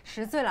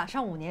？10岁了，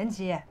上5年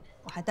级。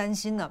我还担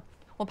心呢，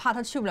我怕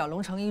他去不了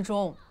龙城一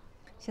中。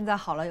现在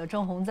好了，有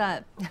郑红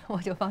在，我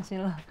就放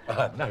心了。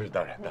啊，那是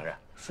当然。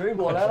水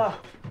果来了。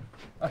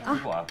水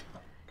果啊。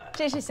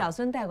这是小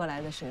孙带过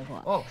来的水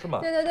果。哦，是吗？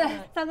对，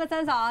三哥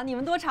三嫂啊，你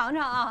们多尝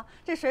尝啊！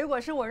这水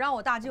果是我让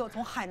我大舅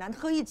从海南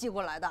特意寄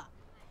过来的，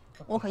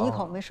我可一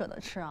口没舍得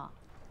吃啊。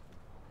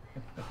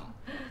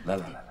来，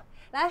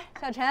来，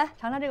小陈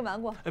尝尝这个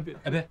芒果。哎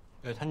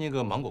别，他那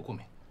个芒果过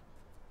敏。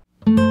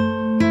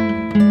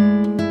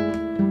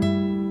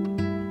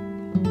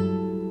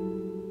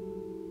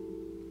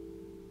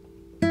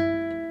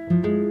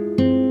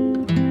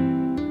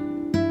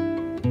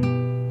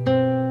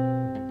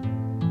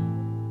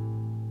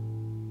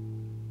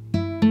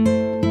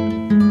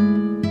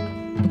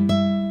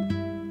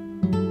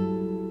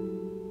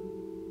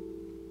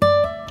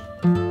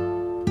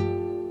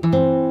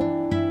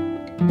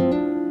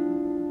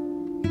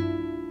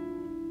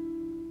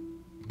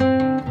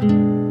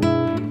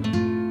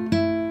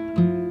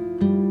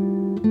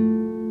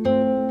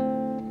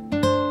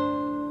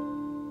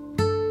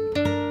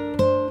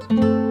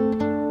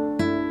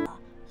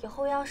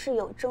要是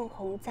有郑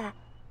红在，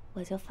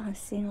我就放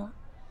心了。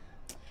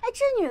哎，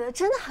这女的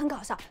真的很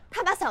搞笑，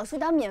她把小叔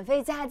当免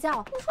费家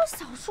教。你说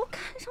小叔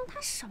看上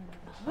她什么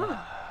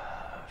了？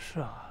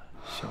是啊，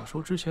小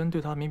叔之前对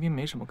她明明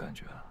没什么感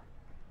觉。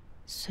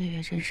岁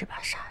月真是把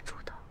杀猪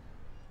刀。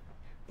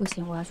不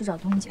行，我要去找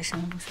东妮姐商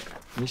量水。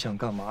你想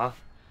干嘛？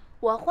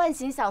我唤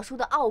醒小叔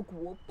的傲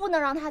骨，不能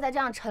让他再这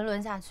样沉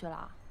沦下去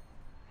了。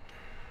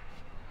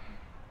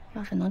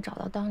要是能找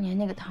到当年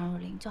那个唐若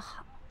琳就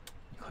好。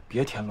你可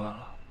别添乱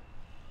了。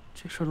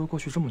这事儿都过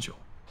去这么久，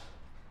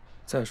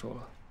再说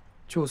了，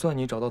就算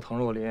你找到唐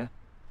若琳，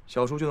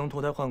小叔就能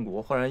脱胎换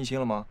骨、焕然一新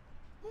了吗？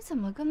你怎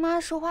么跟妈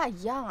说话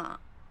一样啊？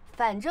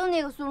反正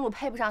那个孙路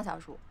配不上小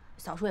叔，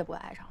小叔也不会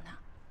爱上他。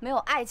没有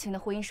爱情的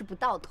婚姻是不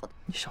道德的。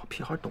你小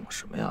屁孩懂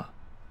什么呀？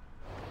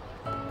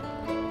哥，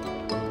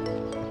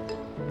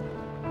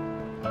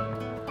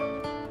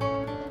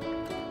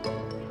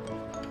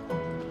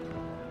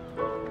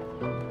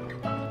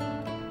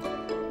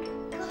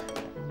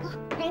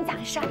我跟你讲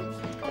个事儿。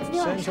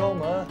先敲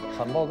门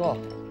喊报告。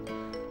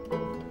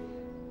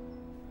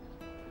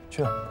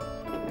去。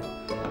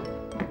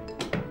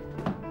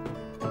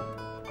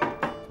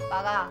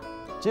报告。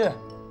进。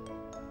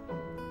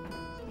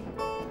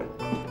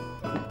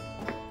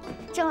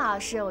郑老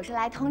师，我是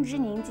来通知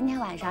您，今天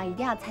晚上一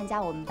定要参加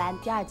我们班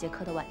第2节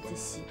课的晚自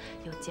习，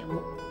有节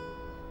目。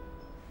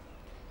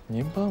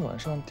您班晚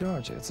上第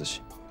2节自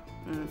习？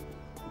嗯。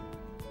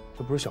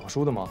这不是小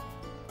叔的吗？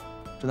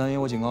郑南音，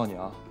我警告你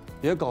啊！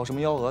别搞什么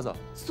幺蛾子！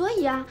所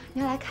以啊，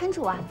你要来看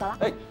住我啊！走了。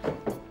哎，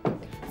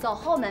走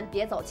后门，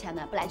别走前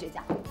门，不来倔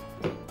强。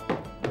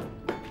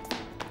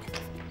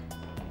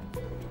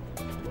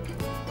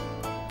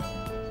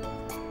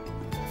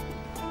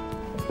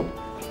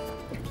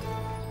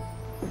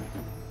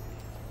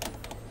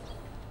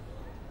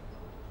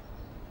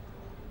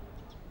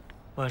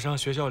晚上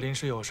学校临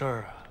时有事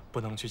儿，不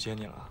能去接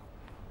你了。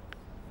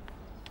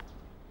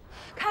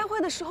开会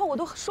的时候我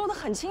都说得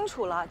很清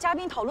楚了，嘉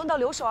宾讨论到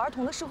留守儿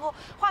童的时候，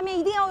画面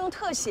一定要用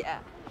特写。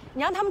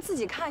你让他们自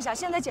己看一下，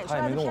现在剪出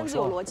来的片子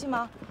有逻辑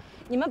吗？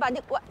你们把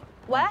那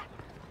喂，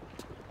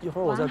一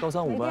会儿我在高3、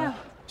5班，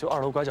就2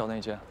楼拐角那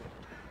一间。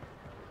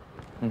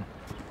嗯，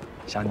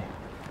想你。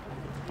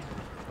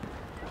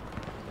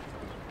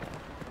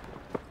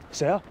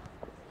谁啊？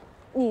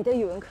你的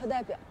语文课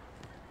代表。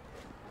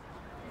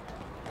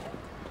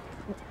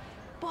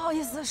不好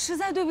意思，实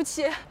在对不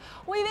起，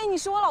我以为你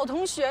是我老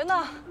同学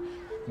呢。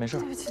没事。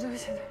对不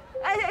起。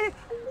哎，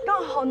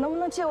刚好，能不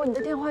能借我你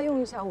的电话用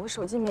一下？我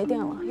手机没电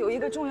了，有一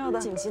个重要的、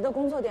紧急的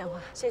工作电话。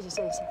谢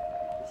谢。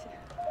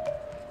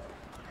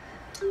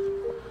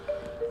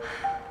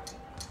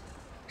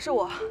是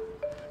我，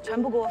全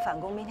部给我返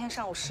工。明天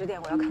上午10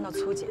点，我要看到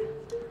粗剪。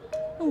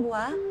弄不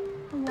完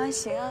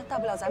行啊，大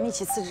不了咱们一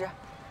起辞职。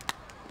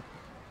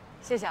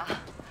谢谢啊，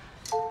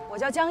我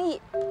叫江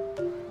毅。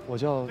我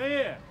叫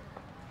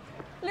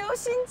刘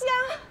新江，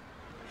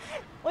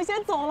我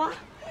先走了，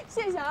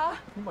谢谢啊。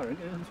你把人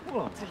给认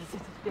错了。对，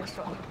别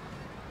说了。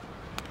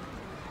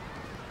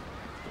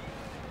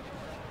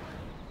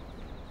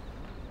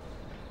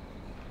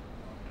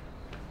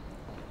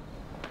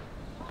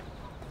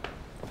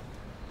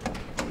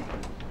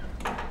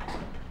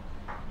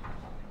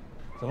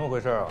怎么回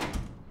事啊？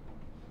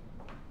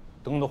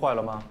灯都坏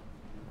了吗？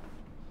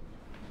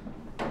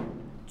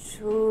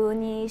祝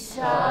你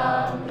生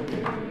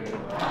日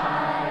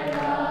快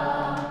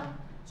乐！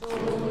祝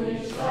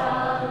你生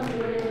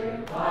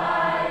日快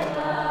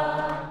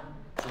乐！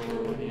祝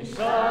你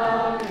生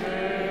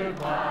日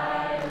快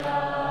乐！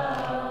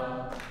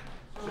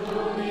祝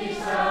你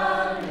生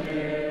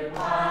日快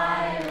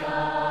乐！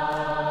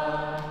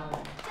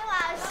郑老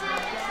师，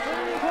生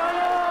日快乐！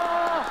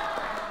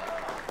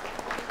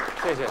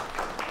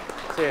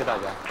谢谢大大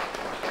家。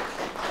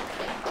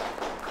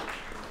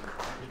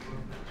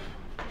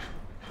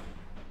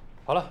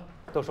好了，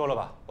都说了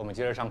吧，我们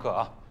接着上课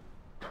啊。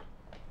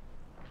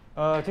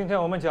今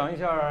天我们讲一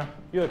下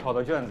月考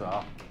的卷子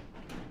啊。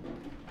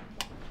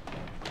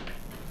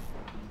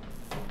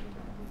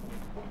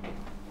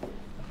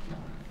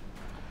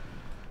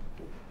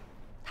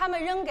他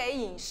们扔给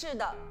隐士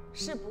的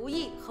是不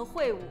义和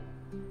秽物，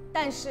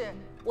但是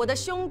我的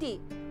兄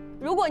弟，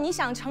如果你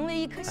想成为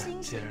一颗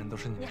星星，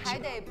你还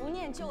得不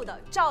念旧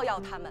的照耀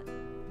他们，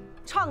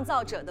创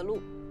造者的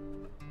路。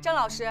郑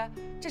老师，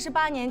这是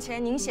8年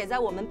前您写在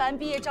我们班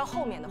毕业照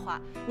后面的话，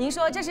您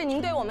说这是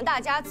您对我们大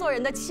家做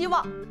人的期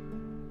望。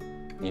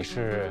你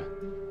是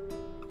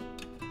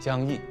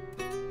江毅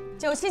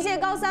，97届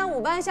高3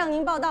 5班向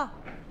您报到。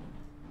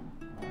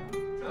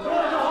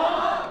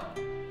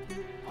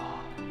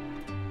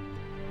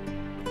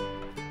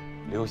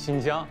刘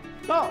新江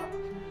到，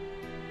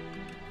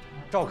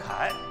赵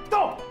凯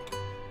到，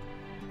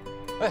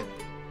哎，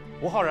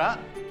吴浩然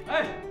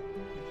哎，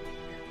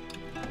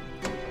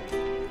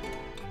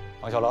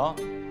王小龙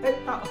哎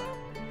到，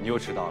你又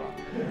迟到了。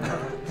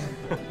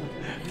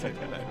再见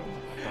来着。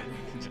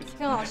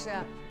郑老师，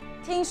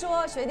听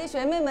说学弟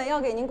学妹们要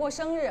给您过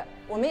生日，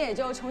我们也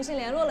就重新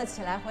联络了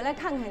起来，回来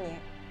看看您。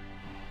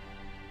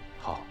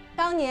好。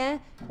当年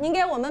您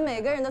给我们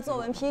每个人的作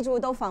文批注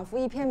都仿佛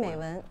一篇美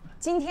文。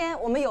今天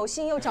我们有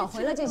幸又找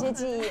回了这些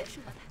记忆，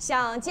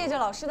想借着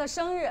老师的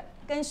生日，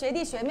跟学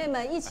弟学妹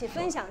们一起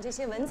分享这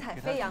些文采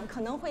飞扬、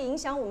可能会影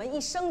响我们一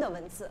生的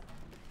文字。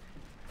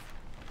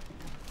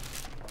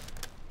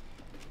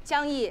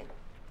江毅，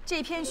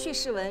这篇叙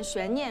事文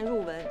悬念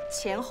入文，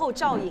前后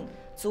照应，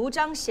足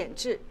彰显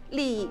志，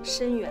立意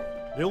深远。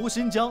刘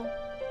新江，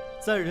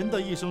在人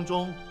的一生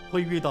中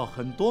会遇到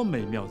很多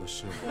美妙的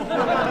事物，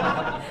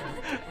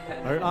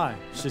而爱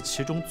是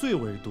其中最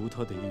为独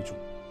特的一种。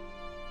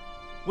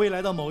未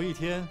来的某一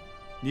天，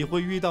你会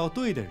遇到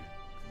对的人，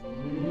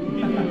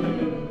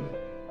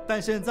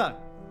但现在，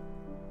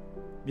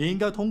你应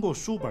该通过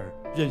书本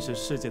认识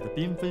世界的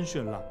缤纷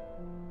绚烂，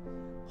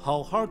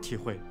好好体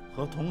会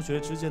和同学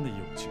之间的友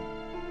情，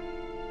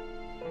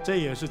这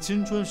也是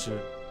青春时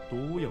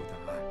独有的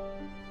爱。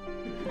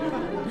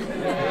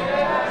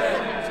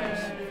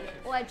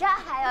我这儿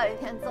还有一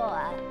篇作文，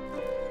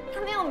它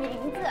没有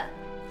名字，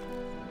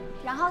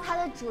然后它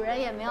的主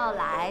人也没有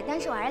来，但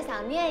是我还是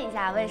想念一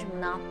下，为什么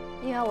呢？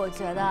因为我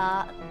觉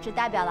得这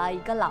代表了一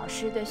个老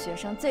师对学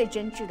生最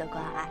真挚的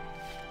关爱。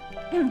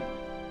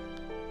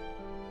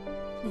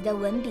你的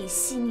文笔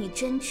细腻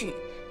真挚，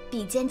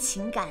笔尖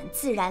情感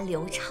自然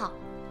流畅，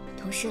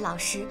同时老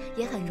师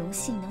也很荣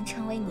幸能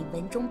成为你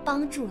文中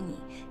帮助你、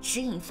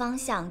指引方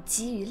向、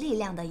给予力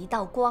量的一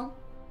道光。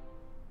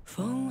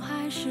风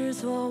还是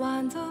昨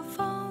晚的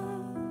风，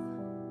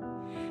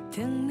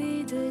等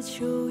你的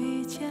秋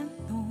意渐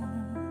浓，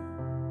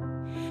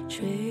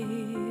吹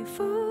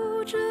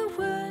拂着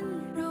温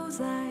柔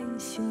在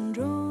心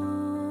中。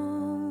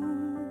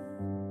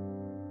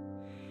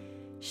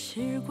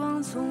时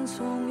光匆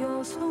匆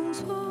又匆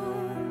匆，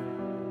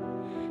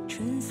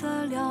春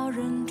色撩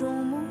人中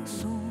目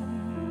送，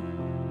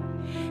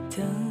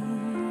等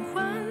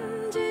换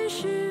季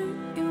时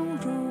涌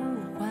入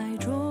怀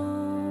中。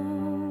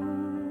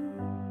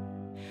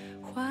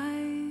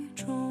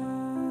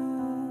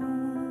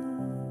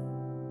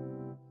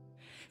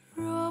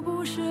若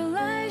不是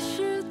来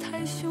时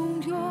太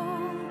汹涌，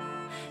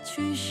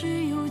去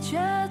时又觉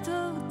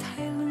得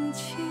太冷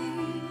清，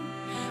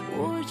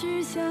我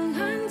只想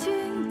安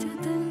静地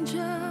等着，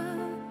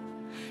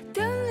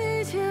等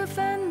一切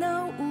烦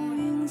恼无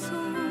影踪。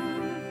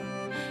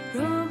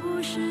若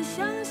不是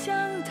想象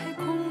太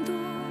空洞，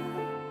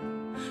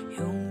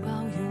拥抱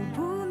又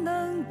不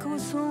能够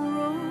从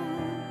容，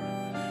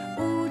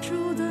无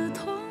助的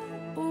痛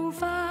无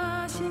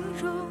法形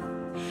容，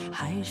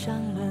爱上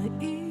了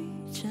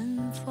一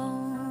阵风。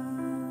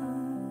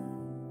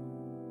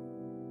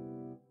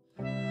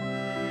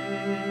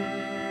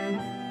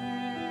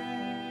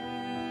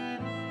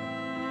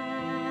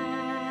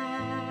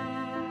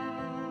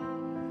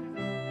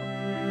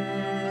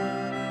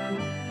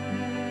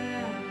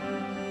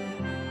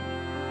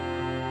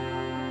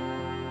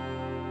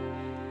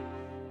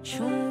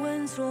重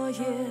温昨夜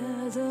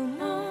的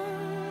梦，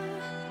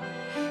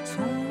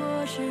从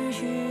落日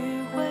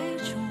余晖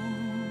中，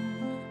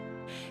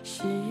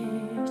失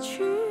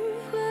去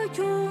和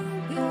拥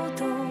有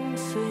都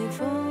随风，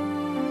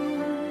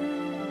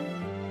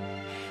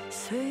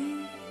随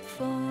风。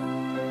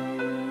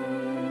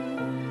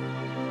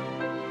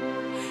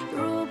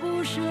若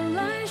不是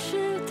来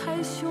时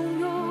太汹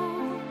涌，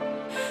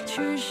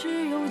去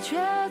时又觉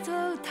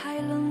得太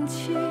冷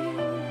清，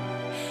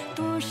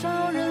多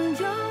少人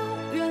要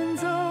远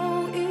走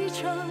一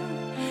程，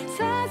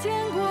擦肩